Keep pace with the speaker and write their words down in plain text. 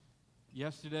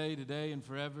Yesterday, today, and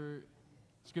forever,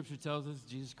 Scripture tells us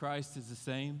Jesus Christ is the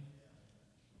same.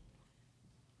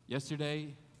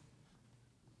 Yesterday,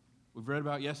 we've read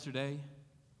about yesterday.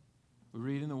 We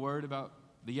read in the Word about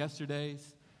the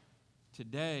yesterdays.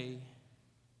 Today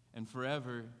and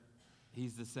forever,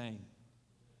 He's the same.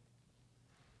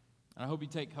 And I hope you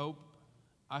take hope.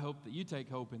 I hope that you take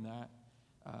hope in that.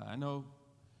 I know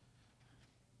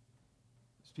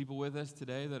there's people with us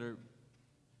today that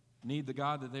need the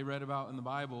God that they read about in the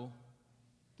Bible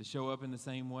to show up in the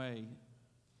same way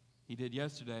He did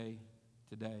yesterday,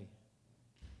 today.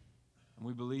 And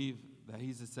we believe that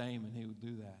He's the same and He will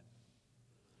do that.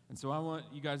 And so I want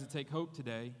you guys to take hope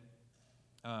today.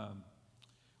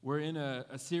 We're in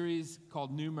a series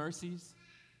called New Mercies.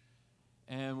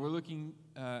 And we're looking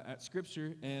at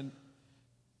Scripture. And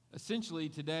essentially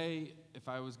today, if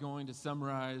I was going to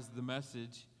summarize the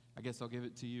message, I guess I'll give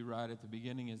it to you right at the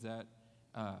beginning, is that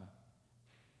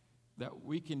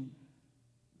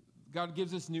God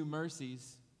gives us new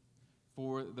mercies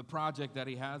for the project that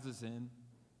He has us in,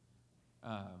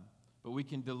 but we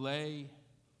can delay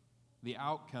the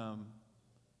outcome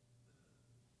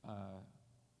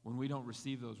when we don't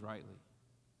receive those rightly.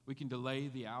 We can delay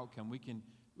the outcome. We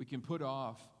can put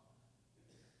off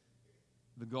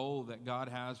the goal that God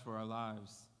has for our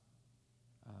lives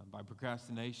by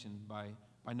procrastination,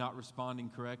 by not responding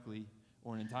correctly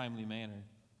or in a timely manner.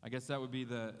 I guess that would be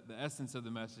the essence of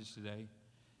the message today.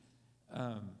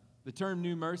 The term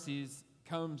New Mercies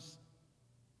comes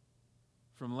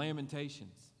from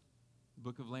Lamentations, the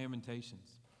book of Lamentations.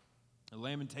 A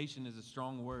lamentation is a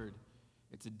strong word.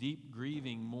 It's a deep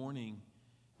grieving, mourning.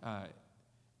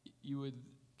 You would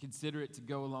consider it to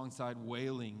go alongside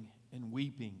wailing and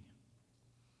weeping.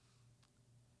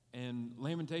 And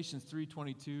Lamentations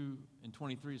 3:22 and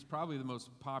 23 is probably the most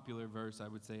popular verse, I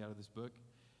would say, out of this book.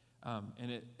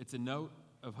 And it's a note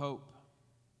of hope.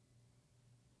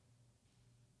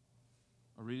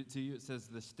 I'll read it to you. It says,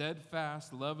 "The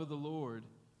steadfast love of the Lord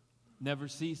never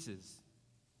ceases.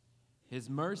 His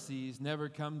mercies never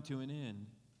come to an end.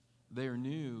 They are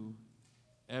new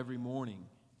every morning.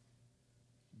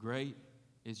 Great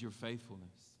is your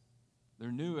faithfulness."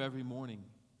 They're new every morning.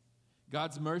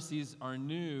 God's mercies are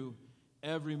new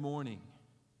every morning.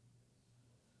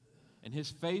 And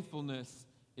His faithfulness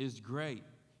is great.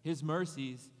 His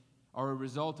mercies are a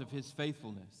result of His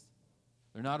faithfulness.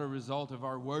 They're not a result of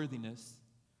our worthiness.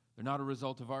 They're not a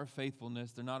result of our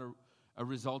faithfulness. They're not a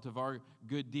result of our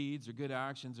good deeds or good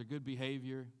actions or good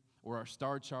behavior or our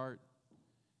star chart,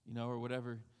 or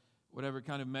whatever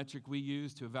kind of metric we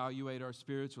use to evaluate our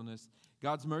spiritualness.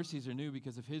 God's mercies are new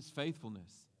because of His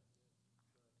faithfulness.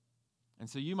 And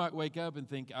so you might wake up and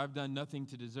think, I've done nothing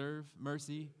to deserve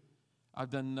mercy. I've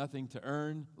done nothing to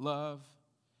earn love.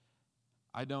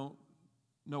 I don't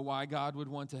know why God would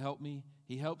want to help me.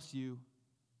 He helps you.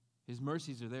 His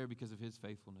mercies are there because of His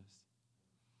faithfulness.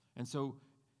 And so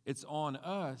it's on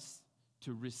us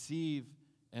to receive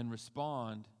and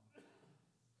respond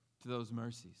to those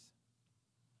mercies.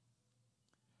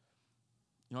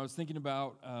 I was thinking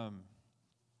about,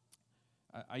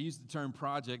 I use the term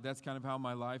project. That's kind of how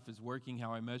my life is working,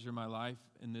 how I measure my life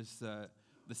in this, the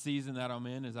season that I'm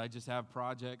in, is I just have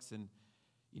projects and,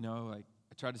 I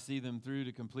try to see them through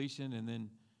to completion and then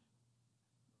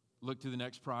look to the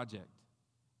next project,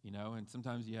 and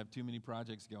sometimes you have too many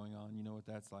projects going on. You know what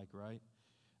that's like, right?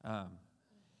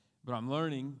 But I'm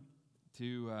learning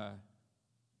to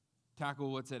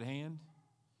tackle what's at hand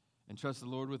and trust the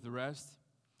Lord with the rest.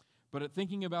 But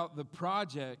thinking about the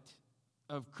project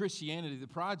of Christianity, the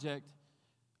project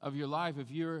of your life, if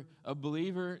you're a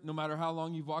believer, no matter how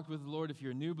long you've walked with the Lord, if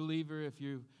you're a new believer, if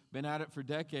you've been at it for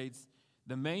decades,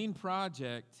 the main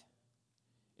project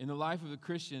in the life of the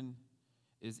Christian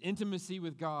is intimacy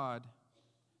with God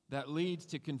that leads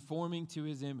to conforming to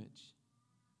His image.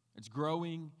 It's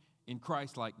growing in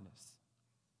Christ-likeness.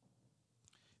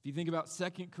 If you think about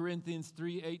 2 Corinthians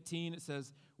 3:18, it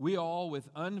says, "We all with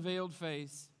unveiled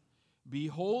face,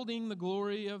 beholding the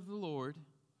glory of the Lord,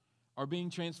 are being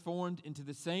transformed into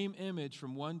the same image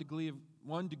from one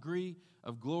degree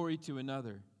of glory to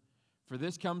another. For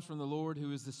this comes from the Lord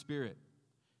who is the Spirit."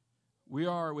 We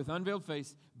are with unveiled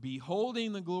face,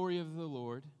 beholding the glory of the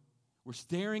Lord. We're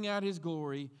staring at His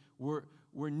glory.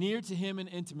 We're near to Him in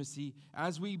intimacy.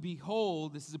 As we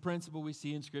behold, this is a principle we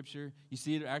see in Scripture. You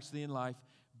see it actually in life.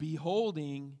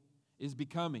 Beholding is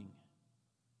becoming.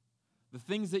 The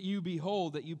things that you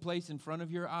behold, that you place in front of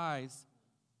your eyes,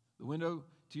 the window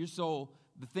to your soul,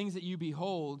 the things that you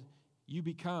behold, you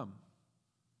become.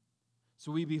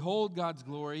 So we behold God's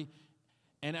glory,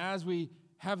 and as we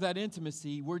have that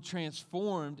intimacy, we're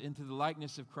transformed into the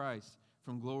likeness of Christ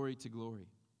from glory to glory.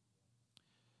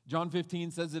 John 15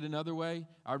 says it another way.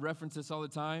 I reference this all the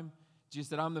time. Jesus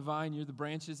said, I'm the vine, you're the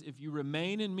branches. If you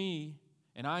remain in me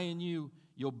and I in you,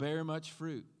 you'll bear much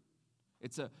fruit.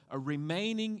 It's a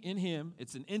remaining in him.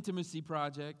 It's an intimacy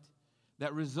project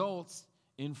that results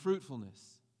in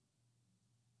fruitfulness.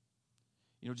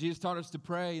 You know, Jesus taught us to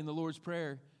pray in the Lord's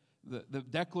Prayer. The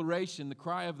declaration, the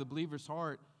cry of the believer's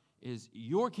heart is,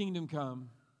 your kingdom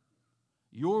come,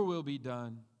 your will be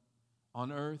done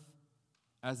on earth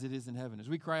as it is in heaven. As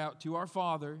we cry out to our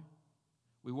Father,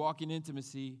 we walk in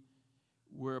intimacy.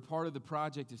 We're a part of the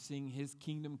project of seeing his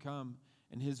kingdom come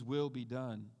and his will be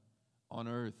done on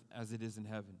earth as it is in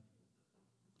heaven.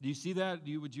 Do you see that?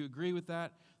 Would you agree with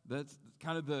that? That's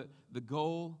kind of the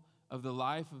goal of the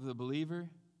life of the believer.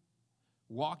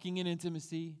 Walking in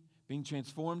intimacy, being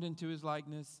transformed into his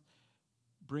likeness,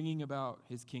 bringing about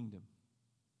his kingdom.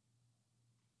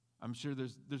 I'm sure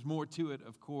there's more to it,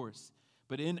 of course.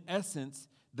 But in essence,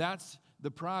 that's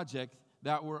the project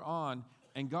that we're on.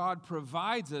 And God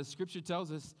provides us, Scripture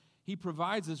tells us, he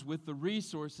provides us with the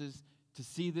resources to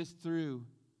see this through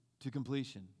to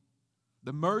completion.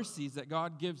 The mercies that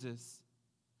God gives us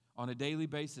on a daily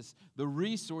basis, the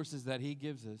resources that he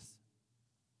gives us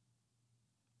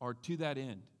are to that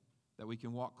end, that we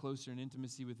can walk closer in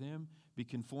intimacy with him, be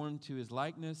conformed to his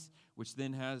likeness, which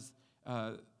then has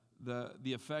the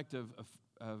effect of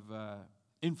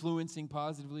influencing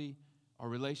positively our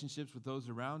relationships with those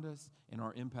around us and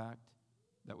our impact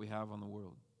that we have on the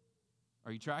world.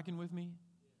 Are you tracking with me?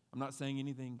 I'm not saying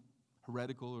anything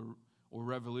heretical or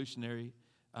revolutionary,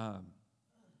 but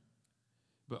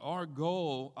our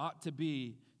goal ought to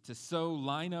be to so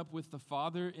line up with the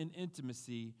Father in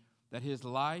intimacy that his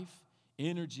life,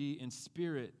 energy, and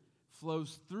spirit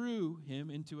flows through him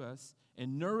into us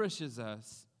and nourishes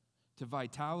us to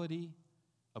vitality,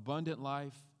 abundant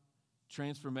life,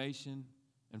 transformation,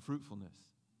 and fruitfulness.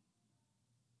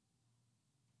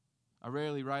 I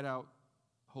rarely write out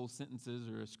whole sentences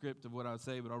or a script of what I would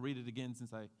say, but I'll read it again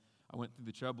since I went through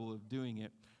the trouble of doing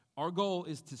it. Our goal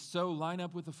is to so line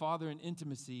up with the Father in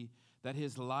intimacy that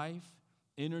his life,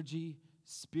 energy,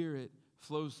 spirit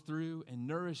flows through and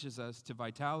nourishes us to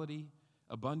vitality,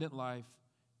 abundant life,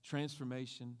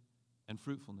 transformation, and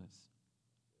fruitfulness.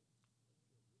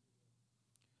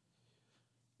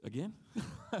 Again?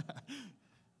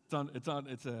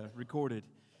 It's recorded.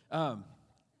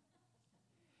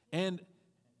 And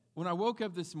when I woke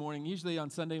up this morning, usually on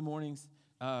Sunday mornings,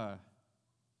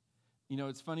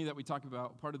 it's funny that we talk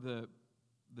about part of the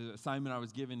assignment I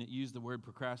was given. It used the word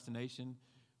procrastination,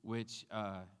 which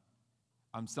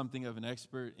I'm something of an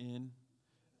expert in.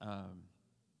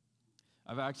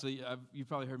 You've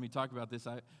probably heard me talk about this.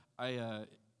 I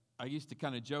used to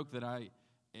kind of joke that I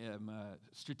am a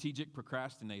strategic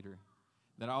procrastinator,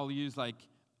 that I'll use like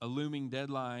a looming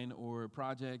deadline or a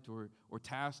project or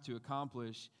task to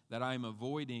accomplish that I'm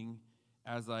avoiding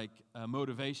as like a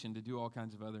motivation to do all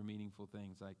kinds of other meaningful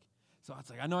things. So it's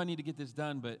like, I know I need to get this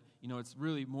done, but it's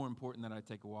really more important that I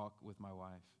take a walk with my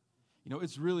wife.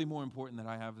 It's really more important that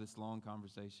I have this long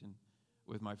conversation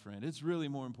with my friend. It's really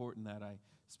more important that I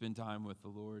spend time with the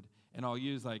Lord. And I'll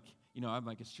use I'm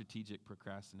like a strategic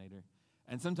procrastinator.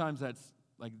 And sometimes that's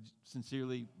like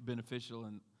sincerely beneficial,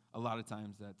 and a lot of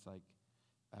times that's like,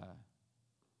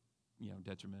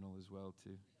 detrimental as well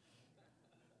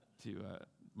to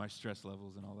my stress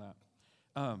levels and all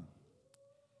that.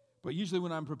 But usually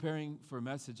when I'm preparing for a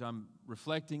message, I'm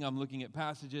reflecting, I'm looking at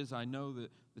passages. I know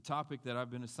the topic that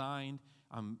I've been assigned.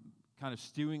 I'm kind of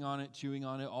stewing on it, chewing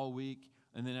on it all week.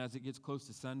 And then as it gets close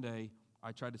to Sunday,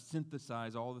 I try to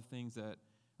synthesize all the things that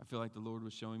I feel like the Lord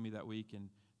was showing me that week, and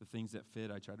the things that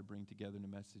fit, I try to bring together in a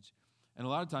message. And a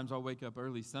lot of times I'll wake up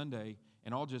early Sunday,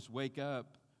 and I'll just wake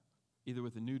up either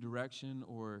with a new direction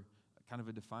or kind of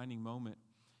a defining moment.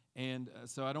 And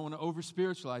so I don't want to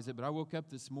over-spiritualize it, but I woke up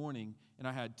this morning, and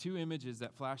I had two images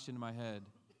that flashed into my head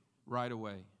right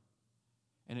away.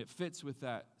 And it fits with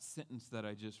that sentence that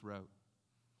I just wrote.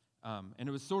 And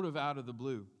it was sort of out of the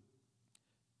blue.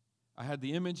 I had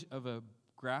the image of a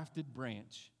grafted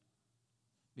branch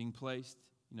being placed,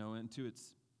 into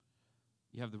its,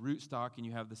 you have the rootstock and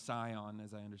you have the scion,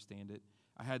 as I understand it.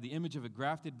 I had the image of a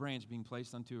grafted branch being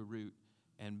placed onto a root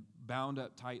and bound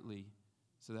up tightly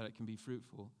so that it can be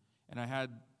fruitful. And I had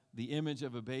the image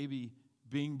of a baby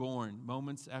being born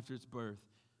moments after its birth,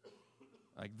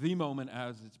 like the moment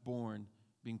as it's born,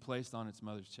 being placed on its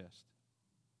mother's chest.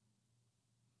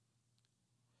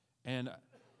 And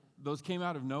those came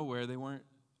out of nowhere. They weren't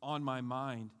on my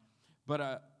mind.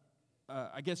 But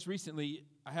I guess recently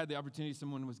I had the opportunity,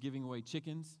 someone was giving away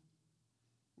chickens,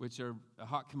 which are a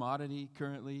hot commodity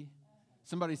currently.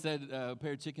 Somebody said a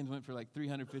pair of chickens went for like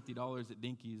 $350 at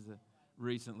Dinky's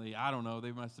recently. I don't know.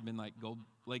 They must have been like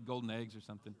Lake Golden eggs or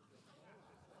something.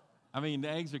 I mean, the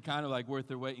eggs are kind of like worth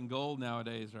their weight in gold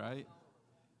nowadays, right?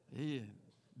 Yeah.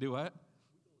 Do what?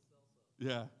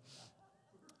 Yeah.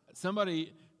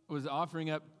 Somebody was offering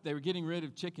up, they were getting rid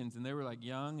of chickens, and they were like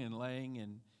young and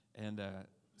laying, and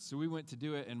so we went to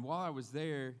do it. And while I was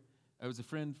there, it was a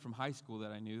friend from high school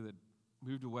that I knew that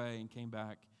moved away and came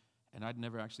back, and I'd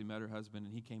never actually met her husband,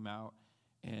 and he came out,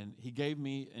 and he gave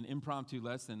me an impromptu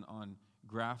lesson on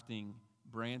grafting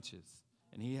branches.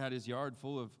 And he had his yard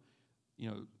full of,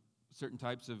 certain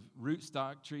types of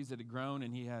rootstock trees that had grown,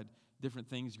 and he had different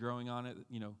things growing on it.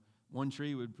 One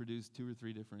tree would produce 2 or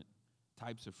 3 different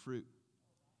types of fruit.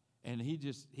 And he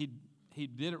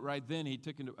did it right then. He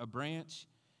took a branch,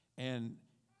 and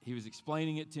he was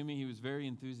explaining it to me. He was very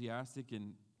enthusiastic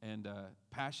and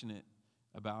passionate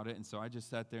about it. And so I just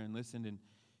sat there and listened, and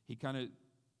he kind of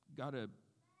got a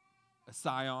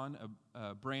scion,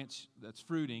 a branch that's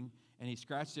fruiting, and he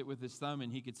scratched it with his thumb,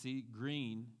 and he could see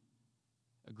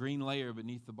a green layer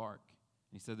beneath the bark.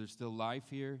 And he said, there's still life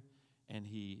here. And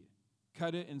he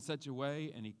cut it in such a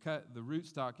way, and he cut the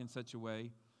rootstock in such a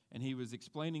way, and he was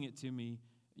explaining it to me,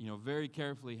 very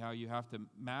carefully, how you have to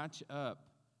match up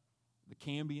the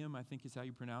cambium, I think is how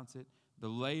you pronounce it, the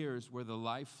layers where the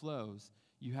life flows.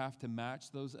 You have to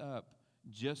match those up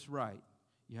just right.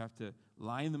 You have to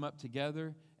line them up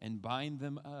together and bind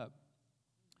them up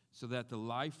so that the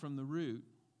life from the root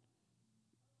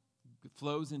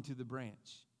flows into the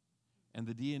branch. And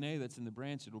the DNA that's in the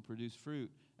branch, it will produce fruit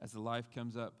as the life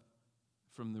comes up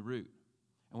from the root.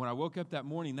 And when I woke up that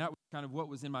morning, that was kind of what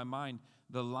was in my mind,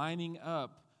 the lining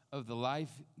up of the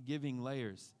life-giving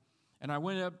layers. And I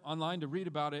went up online to read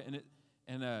about it,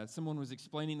 and someone was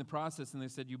explaining the process, and they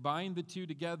said, you bind the two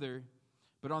together,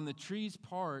 but on the tree's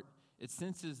part, it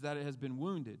senses that it has been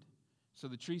wounded. So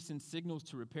the tree sends signals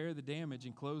to repair the damage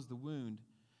and close the wound.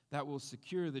 That will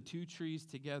secure the 2 trees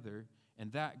together,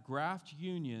 and that graft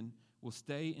union will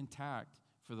stay intact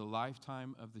for the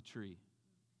lifetime of the tree.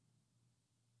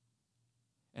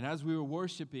 And as we were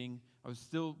worshiping, I was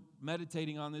still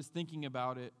meditating on this, thinking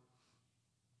about it.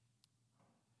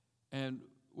 And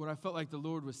what I felt like the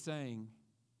Lord was saying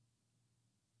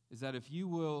is that if you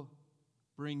will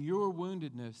bring your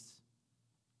woundedness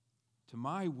to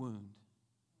my wound,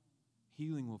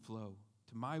 healing will flow.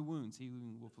 To my wounds,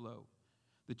 healing will flow.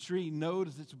 The tree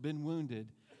knows it's been wounded,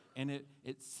 and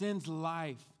it sends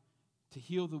life to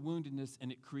heal the woundedness, and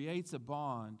it creates a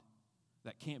bond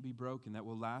that can't be broken, that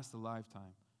will last a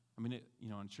lifetime. I mean,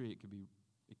 on a tree, it could be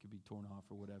torn off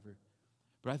or whatever.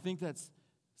 But I think that's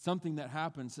something that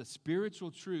happens, a spiritual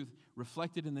truth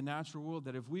reflected in the natural world,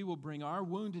 that if we will bring our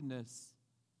woundedness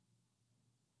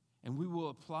and we will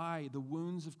apply the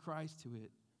wounds of Christ to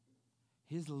it,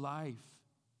 his life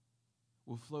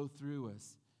will flow through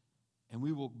us, and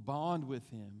we will bond with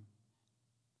him,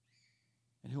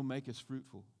 and he'll make us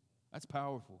fruitful. That's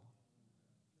powerful.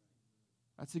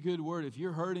 That's a good word. If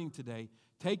you're hurting today,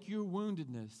 take your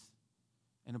woundedness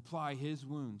and apply his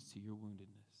wounds to your woundedness.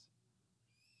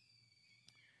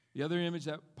 The other image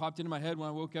that popped into my head when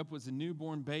I woke up was a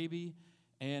newborn baby.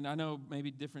 And I know maybe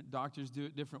different doctors do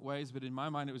it different ways, but in my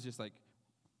mind it was just like,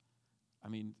 I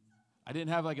didn't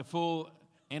have like a full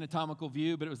anatomical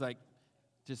view, but it was like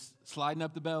just sliding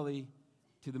up the belly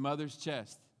to the mother's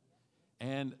chest.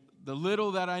 And the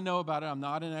little that I know about it, I'm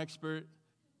not an expert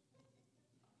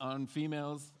on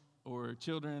females or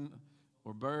children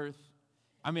or birth.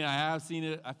 I have seen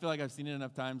it. I feel like I've seen it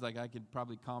enough times, like I could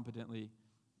probably competently,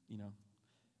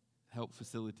 help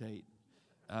facilitate.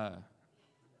 I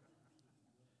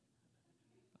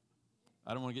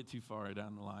don't want to get too far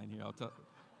down the line here. I'll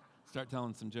start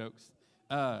telling some jokes.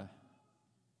 But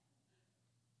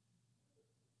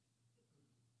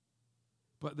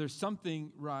there's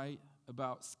something right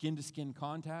about skin-to-skin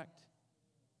contact.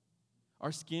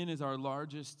 Our skin is our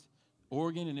largest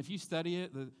organ, and if you study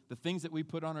it, the things that we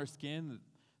put on our skin,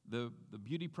 the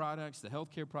beauty products, the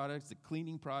healthcare products, the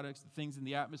cleaning products, the things in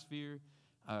the atmosphere,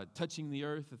 touching the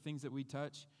earth, the things that we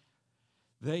touch,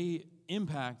 they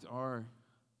impact our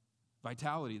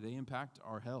vitality. They impact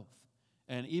our health.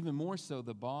 And even more so,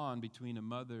 the bond between a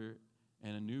mother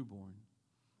and a newborn.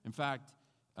 In fact,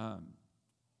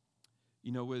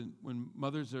 when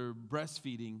mothers are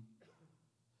breastfeeding,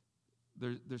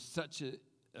 there's such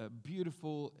a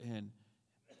beautiful and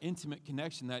intimate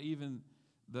connection that even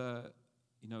the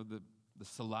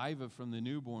saliva from the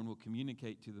newborn will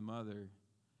communicate to the mother,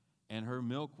 and her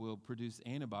milk will produce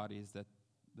antibodies that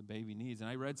the baby needs. And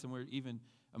I read somewhere even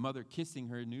a mother kissing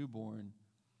her newborn,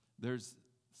 there's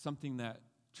something that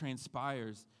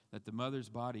transpires that the mother's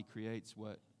body creates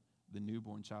what the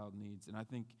newborn child needs. And I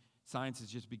think science is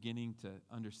just beginning to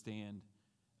understand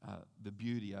the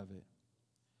beauty of it.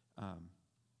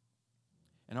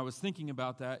 And I was thinking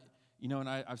about that, and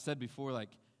I've said before, like,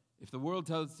 if the world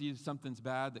tells you something's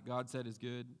bad that God said is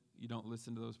good, you don't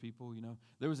listen to those people,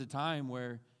 There was a time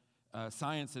where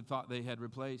science had thought they had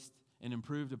replaced and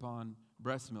improved upon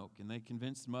breast milk, and they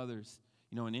convinced mothers,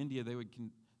 in India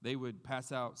they would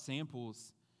pass out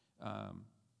samples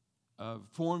of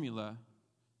formula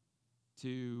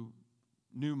to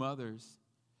new mothers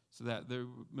so that their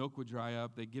milk would dry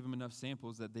up. They'd give them enough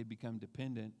samples that they'd become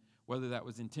dependent, whether that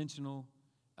was intentional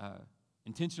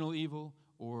evil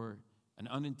or an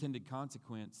unintended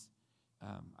consequence.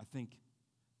 I think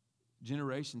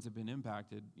generations have been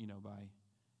impacted,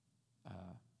 by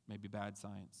maybe bad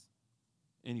science.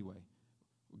 Anyway,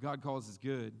 what God calls is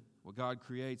good. What God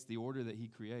creates, the order that he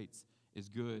creates is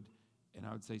good, and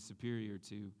I would say superior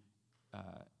to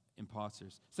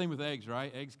imposters. Same with eggs,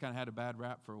 right? Eggs kind of had a bad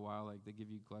rap for a while. Like, they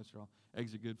give you cholesterol.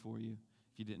 Eggs are good for you.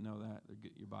 If you didn't know that, they're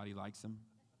good. Your body likes them.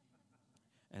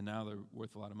 And now they're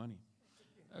worth a lot of money.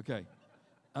 Okay.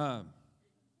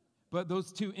 But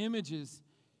those two images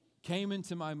came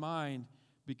into my mind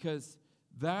because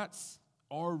that's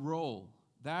our role.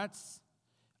 That's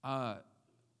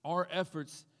our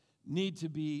efforts need to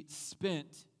be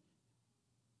spent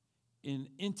in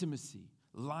intimacy,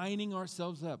 lining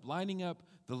ourselves up, lining up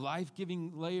the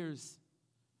life-giving layers,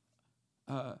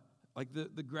 like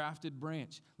the grafted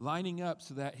branch, lining up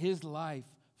so that his life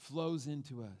flows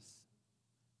into us.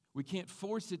 We can't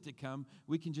force it to come.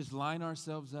 We can just line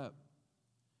ourselves up.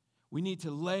 We need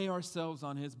to lay ourselves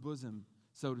on his bosom,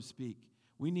 so to speak.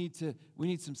 We need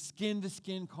some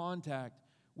skin-to-skin contact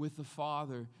with the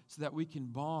Father so that we can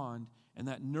bond and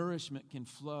that nourishment can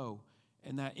flow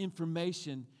and that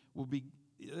information will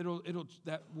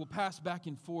pass back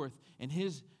and forth, and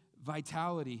his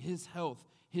vitality, his health,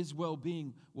 his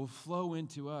well-being will flow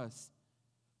into us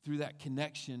through that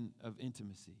connection of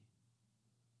intimacy.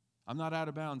 I'm not out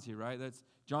of bounds here, right? That's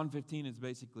John 15 is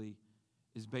basically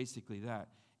that.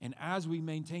 And as we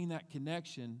maintain that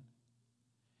connection,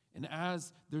 and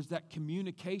as there's that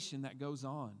communication that goes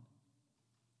on,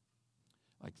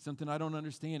 like something I don't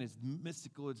understand, it's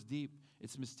mystical, it's deep,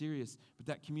 it's mysterious, but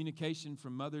that communication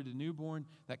from mother to newborn,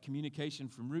 that communication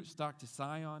from rootstock to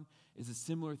scion is a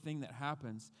similar thing that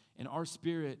happens, and our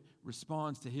spirit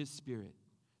responds to his spirit.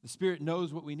 The Spirit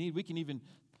knows what we need.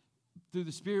 Through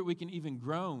the Spirit, we can even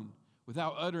groan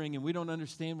without uttering, and we don't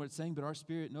understand what it's saying, but our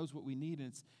spirit knows what we need,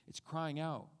 and it's crying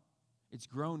out. It's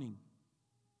groaning.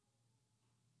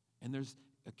 And there's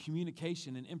a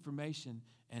communication and information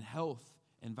and health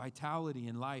and vitality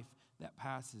and life that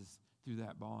passes through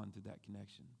that bond, through that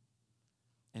connection.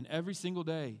 And every single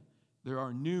day, there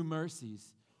are new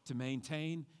mercies to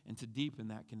maintain and to deepen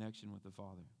that connection with the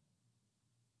Father.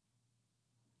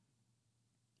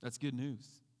 That's good news.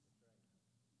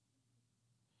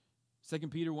 2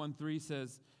 Peter 1:3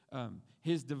 says,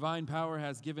 his divine power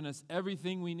has given us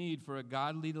everything we need for a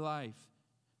godly life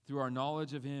through our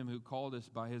knowledge of him who called us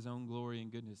by his own glory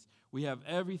and goodness. We have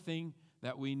everything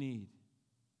that we need.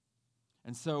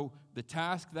 And so the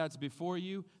task that's before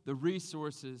you, the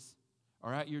resources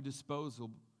are at your disposal,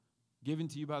 given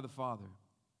to you by the Father.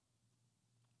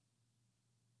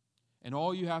 And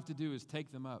all you have to do is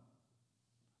take them up,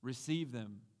 receive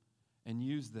them, and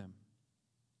use them.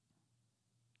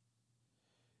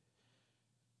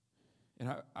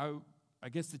 And I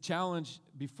guess the challenge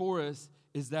before us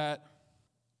is that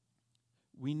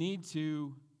we need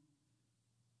to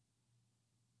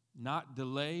not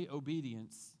delay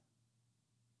obedience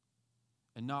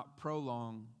and not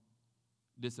prolong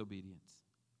disobedience.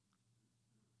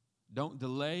 Don't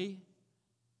delay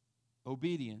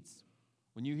obedience.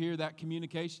 When you hear that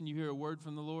communication, you hear a word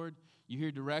from the Lord, you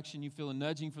hear direction, you feel a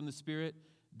nudging from the Spirit,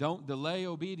 don't delay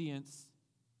obedience.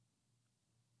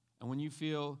 And when you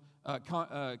feel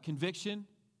conviction,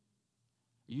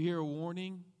 you hear a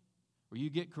warning, or you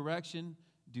get correction,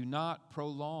 do not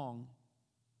prolong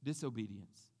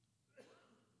disobedience.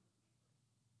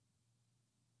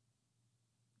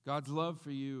 God's love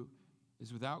for you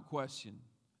is without question.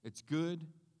 It's good,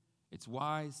 it's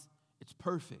wise, it's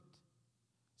perfect.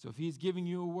 So if he's giving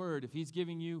you a word, if he's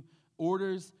giving you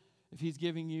orders, if he's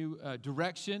giving you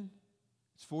direction,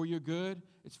 it's for your good,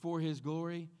 it's for his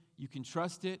glory, you can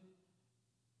trust it.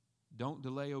 Don't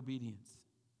delay obedience.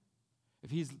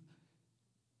 If he's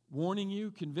warning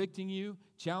you, convicting you,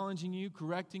 challenging you,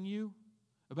 correcting you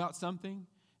about something,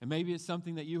 and maybe it's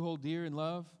something that you hold dear and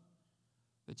love,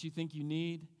 that you think you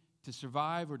need to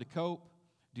survive or to cope,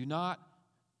 do not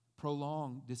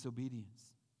prolong disobedience.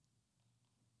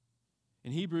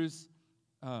 In Hebrews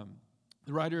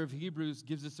The writer of Hebrews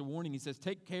gives us a warning. He says,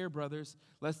 "Take care, brothers,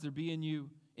 lest there be in you,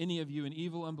 any of you, an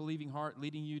evil, unbelieving heart,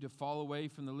 leading you to fall away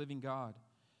from the living God.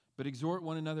 But exhort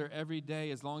one another every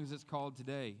day, as long as it's called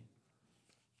today,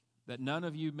 that none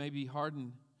of you may be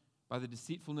hardened by the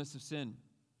deceitfulness of sin.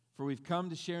 For we've come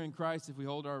to share in Christ if we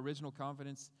hold our original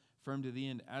confidence firm to the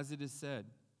end. As it is said,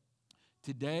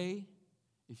 today,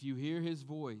 if you hear his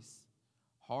voice,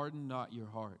 harden not your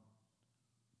heart."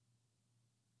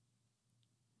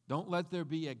 Don't let there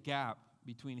be a gap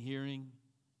between hearing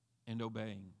and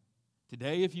obeying.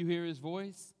 Today, if you hear his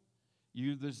voice,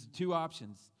 there's two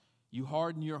options. You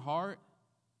harden your heart,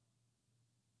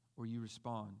 or you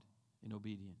respond in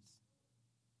obedience.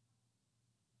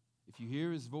 If you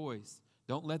hear his voice,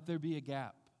 don't let there be a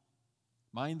gap.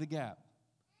 Mind the gap.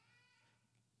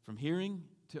 From hearing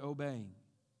to obeying.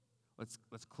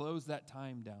 Let's close that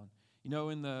time down. You know,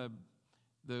 in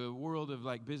the world of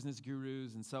like business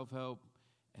gurus and self-help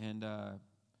and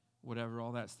whatever,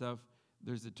 all that stuff,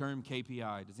 there's the term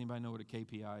KPI. Does anybody know what a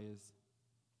KPI is?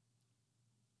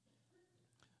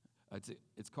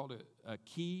 It's called a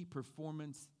key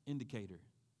performance indicator.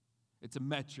 It's a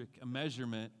metric, a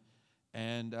measurement.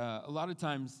 And a lot of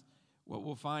times what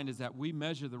we'll find is that we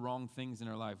measure the wrong things in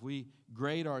our life. We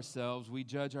grade ourselves, we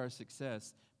judge our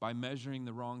success by measuring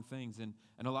the wrong things. And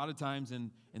a lot of times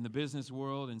in the business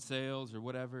world, in sales or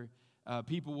whatever,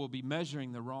 people will be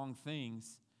measuring the wrong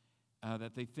things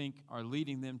that they think are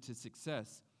leading them to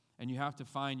success. And you have to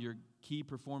find your key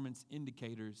performance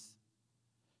indicators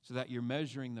so that you're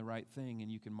measuring the right thing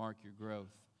and you can mark your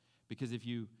growth. Because if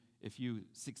you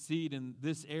succeed in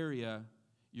this area,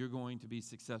 you're going to be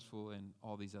successful in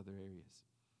all these other areas.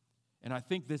 And I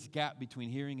think this gap between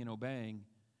hearing and obeying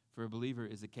for a believer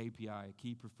is a KPI, a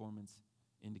key performance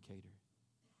indicator.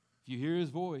 If you hear his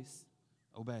voice,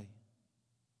 obey.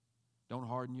 Don't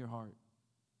harden your heart.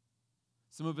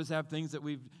 Some of us have things that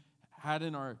we've had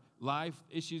in our life,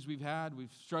 issues we've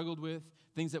struggled with,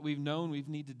 things that we've known we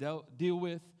need to deal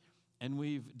with, and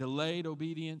we've delayed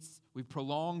obedience, we've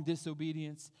prolonged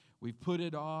disobedience, we've put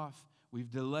it off, we've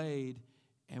delayed,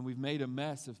 and we've made a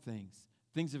mess of things.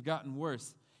 Things have gotten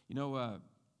worse. You know,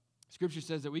 Scripture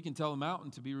says that we can tell a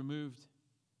mountain to be removed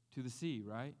to the sea,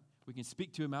 right? We can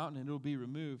speak to a mountain and it'll be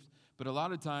removed. But a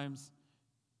lot of times,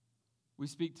 we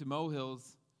speak to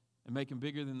molehills and make them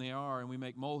bigger than they are, and we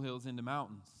make molehills into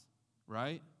mountains,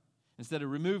 right? Instead of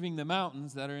removing the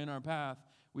mountains that are in our path,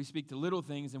 we speak to little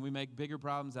things and we make bigger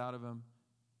problems out of them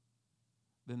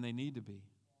than they need to be.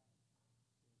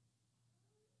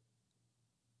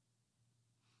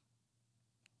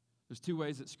 There's two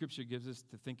ways that Scripture gives us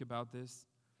to think about this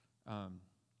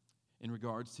in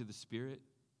regards to the Spirit.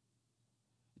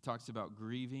 It talks about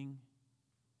grieving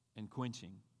and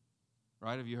quenching,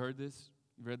 right? Have you heard this?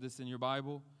 You've read this in your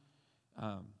Bible?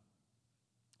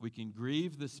 We can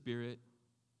grieve the Spirit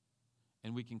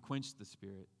and we can quench the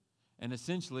Spirit. And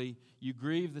essentially, you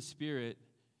grieve the Spirit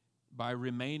by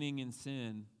remaining in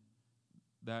sin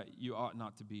that you ought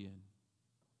not to be in.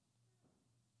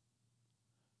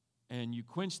 And you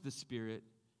quench the Spirit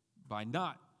by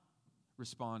not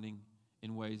responding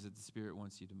in ways that the Spirit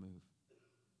wants you to move.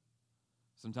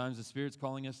 Sometimes the Spirit's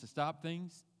calling us to stop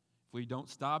things. If we don't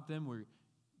stop them, we're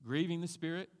grieving the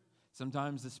Spirit.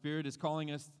 Sometimes the Spirit is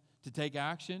calling us to take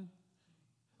action.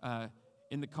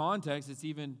 In the context, it's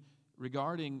even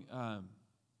regarding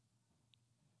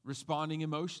responding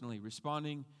emotionally,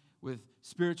 responding with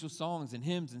spiritual songs and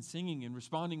hymns and singing and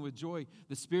responding with joy.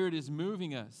 The Spirit is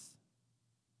moving us.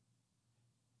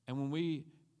 And when we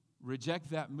reject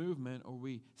that movement or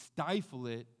we stifle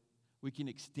it, we can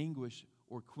extinguish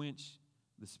or quench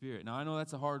the Spirit. Now, I know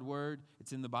that's a hard word.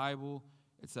 It's in the Bible.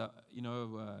 It's if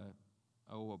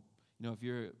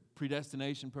you're a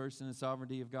predestination person, a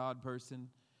sovereignty of God person,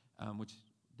 which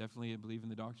definitely I believe in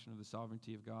the doctrine of the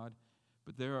sovereignty of God,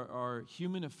 but there are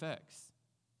human effects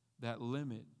that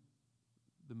limit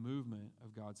the movement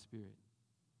of God's Spirit.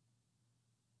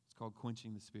 It's called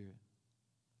quenching the Spirit.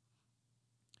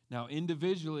 Now,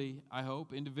 individually, I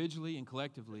hope, individually and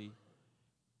collectively,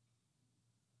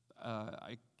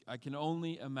 I can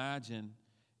only imagine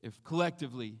if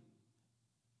collectively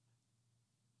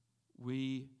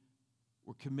we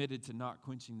were committed to not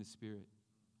quenching the Spirit.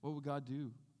 What would God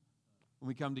do when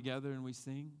we come together and we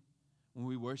sing, when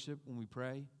we worship, when we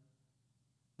pray?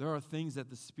 There are things that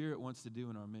the Spirit wants to do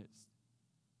in our midst.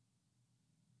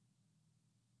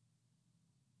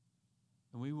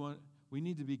 And we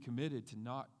need to be committed to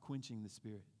not quenching the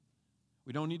Spirit.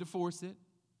 We don't need to force it.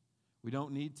 We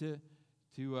don't need to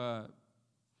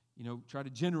try to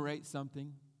generate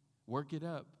something, work it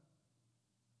up.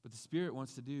 But the Spirit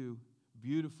wants to do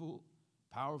beautiful,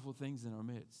 powerful things in our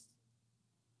midst.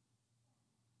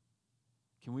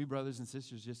 Can we, brothers and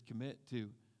sisters, just commit to,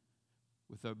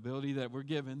 with the ability that we're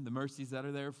given, the mercies that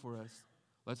are there for us,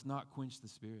 let's not quench the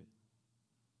Spirit.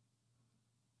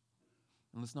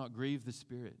 And let's not grieve the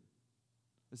Spirit.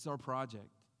 This is our project,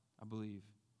 I believe,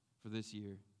 for this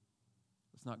year.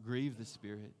 Let's not grieve the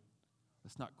Spirit.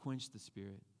 Let's not quench the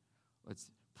Spirit.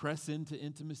 Let's press into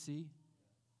intimacy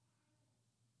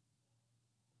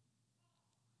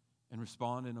and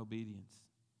respond in obedience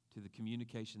to the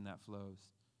communication that flows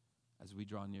as we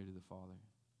draw near to the Father.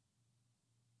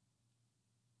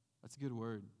 That's a good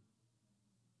word.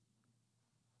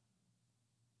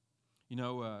 You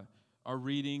know, the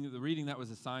reading that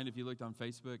was assigned, if you looked on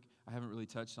Facebook, I haven't really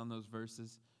touched on those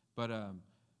verses, but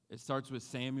it starts with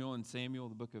Samuel,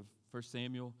 the book of 1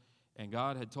 Samuel, and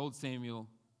God had told Samuel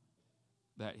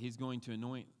that he's going to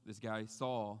anoint this guy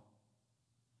Saul,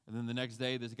 and then the next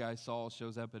day this guy Saul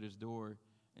shows up at his door,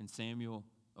 and Samuel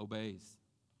obeys.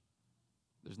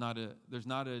 There's not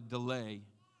a delay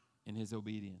in his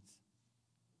obedience.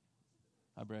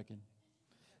 I reckon.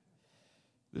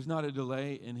 There's not a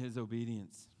delay in his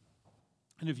obedience.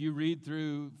 And if you read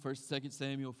through 1st, 2nd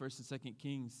Samuel, 1st and 2nd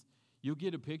Kings, you'll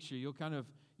get a picture.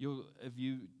 If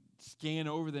you scan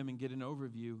over them and get an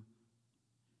overview,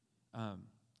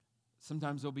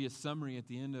 sometimes there'll be a summary at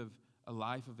the end of a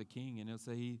life of a king, and it'll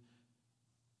say he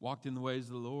walked in the ways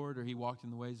of the Lord, or he walked in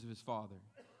the ways of his father.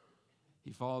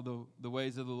 He followed the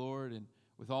ways of the Lord and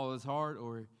with all his heart,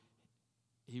 or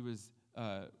he was,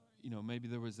 maybe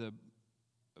there was a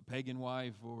pagan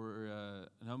wife or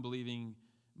an unbelieving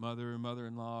mother or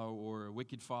mother-in-law or a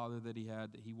wicked father that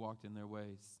he walked in their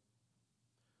ways.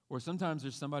 Or sometimes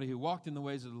there's somebody who walked in the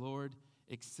ways of the Lord,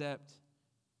 except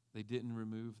they didn't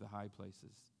remove the high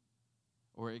places,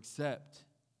 or except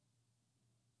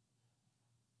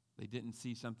they didn't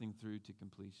see something through to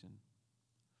completion.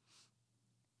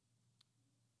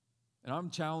 And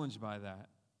I'm challenged by that,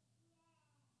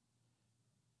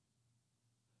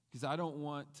 because I don't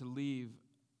want to leave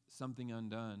something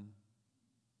undone.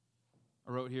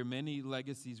 I wrote here, many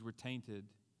legacies were tainted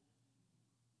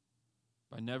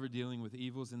by never dealing with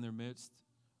evils in their midst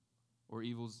or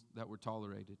evils that were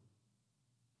tolerated.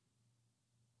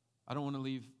 I don't want to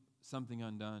leave something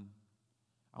undone.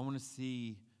 I want to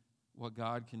see what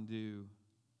God can do,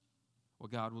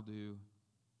 what God will do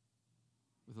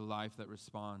with a life that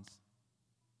responds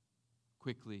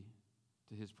quickly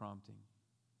to his prompting.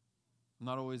 I'm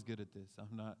not always good at this.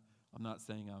 I'm not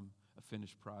saying I'm a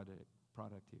finished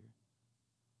product here.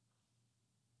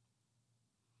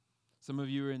 Some of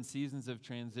you are in seasons of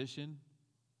transition.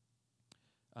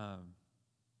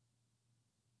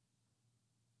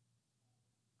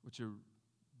 Which are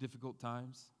difficult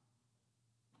times.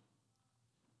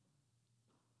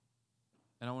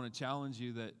 And I want to challenge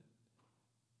you that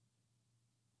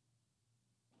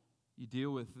you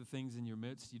deal with the things in your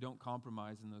midst. You don't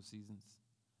compromise in those seasons.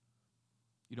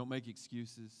 You don't make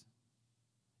excuses.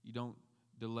 You don't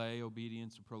delay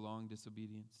obedience or prolong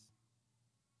disobedience.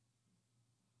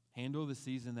 Handle the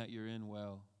season that you're in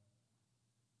well.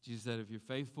 Jesus said, if you're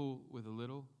faithful with a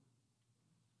little,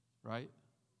 right,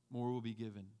 more will be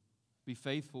given. Be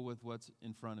faithful with what's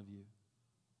in front of you.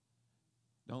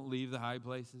 Don't leave the high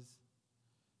places.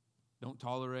 Don't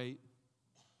tolerate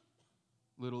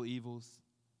little evils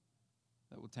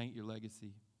that will taint your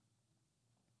legacy.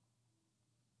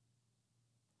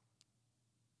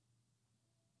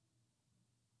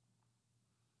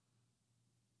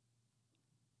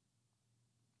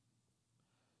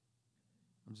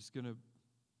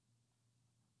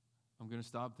 I'm going to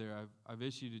stop there. I've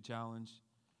issued a challenge.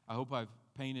 I hope I've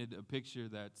painted a picture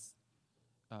that's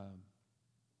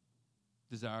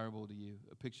desirable to you,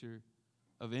 a picture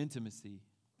of intimacy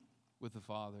with the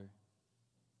Father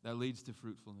that leads to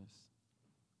fruitfulness.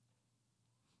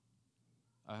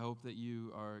 I hope that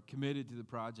you are committed to the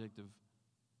project of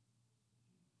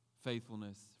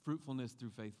faithfulness, fruitfulness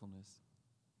through faithfulness.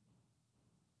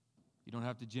 You don't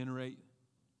have to generate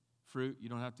fruit. You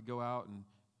don't have to go out and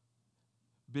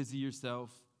busy yourself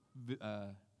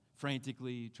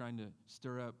frantically trying to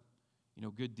stir up,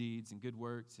 good deeds and good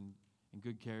works and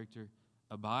good character.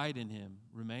 Abide in him.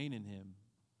 Remain in him.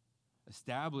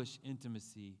 Establish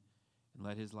intimacy and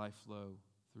let his life flow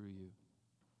through you.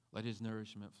 Let his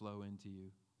nourishment flow into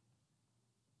you.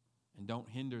 And don't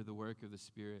hinder the work of the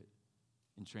Spirit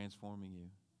in transforming you.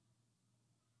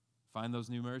 Find those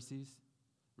new mercies.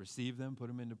 Receive them. Put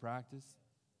them into practice.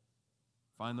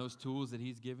 Find those tools that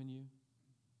he's given you.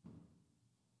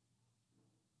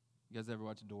 You guys ever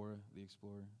watch Dora the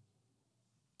Explorer?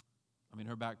 I mean,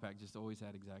 her backpack just always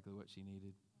had exactly what she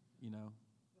needed,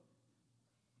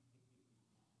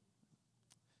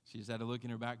 She just had to look in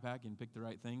her backpack and pick the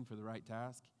right thing for the right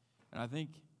task, And I think,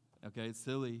 okay, it's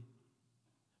silly,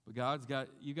 but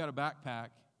you got a backpack,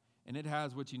 and it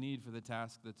has what you need for the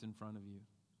task that's in front of you.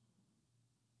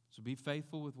 So be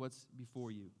faithful with what's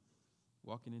before you.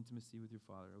 Walk in intimacy with your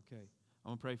Father. Okay, I'm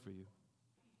going to pray for you.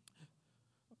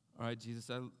 All right, Jesus,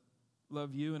 I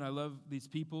love you and I love these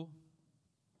people.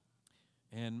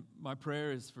 And my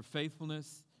prayer is for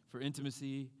faithfulness, for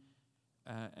intimacy,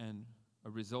 and a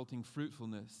resulting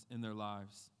fruitfulness in their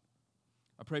lives.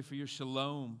 I pray for your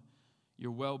shalom,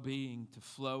 your well-being to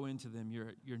flow into them,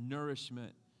 your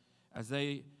nourishment as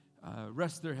they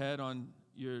rest their head on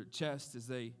your chest, as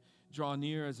they draw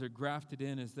near, as they're grafted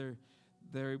in, as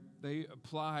they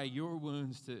apply your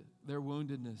wounds to their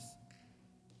woundedness.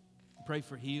 Pray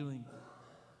for healing.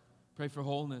 Pray for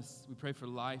wholeness. We pray for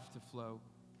life to flow.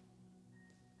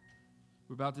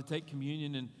 We're about to take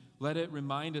communion, and let it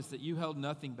remind us that you held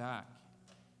nothing back.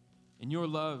 In your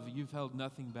love, you've held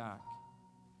nothing back.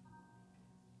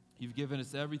 You've given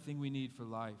us everything we need for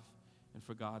life and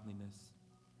for godliness.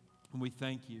 And we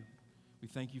thank you. We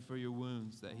thank you for your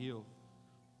wounds that heal.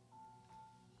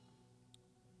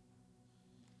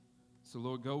 So,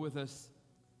 Lord, go with us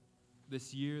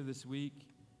this year, this week,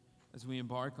 as we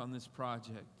embark on this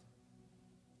project.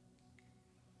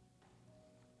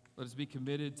 Let us be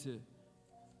committed to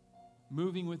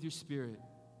moving with your Spirit,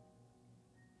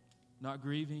 not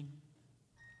grieving,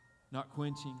 not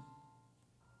quenching,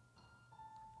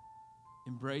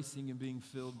 embracing and being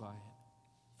filled by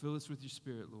it. Fill us with your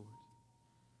Spirit, Lord.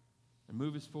 And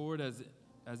move us forward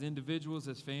as individuals,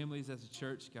 as families, as a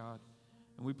church, God.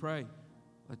 And we pray,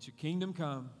 let your kingdom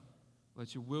come,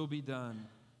 let your will be done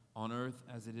on earth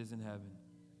as it is in heaven.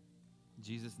 In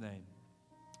Jesus' name,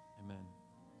 amen.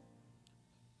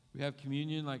 We have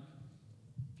communion. Like,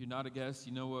 if you're not a guest,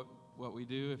 you know what we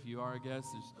do. If you are a guest,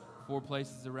 there's 4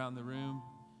 places around the room.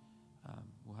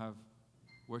 We'll have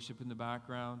worship in the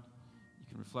background. You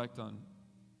can reflect on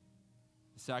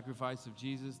the sacrifice of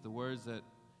Jesus, the words that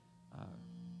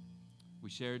we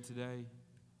shared today.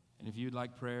 And if you'd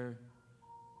like prayer,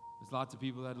 there's lots of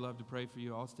people that'd love to pray for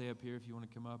you. I'll stay up here if you want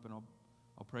to come up, and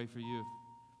I'll pray for you.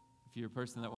 If you're a person that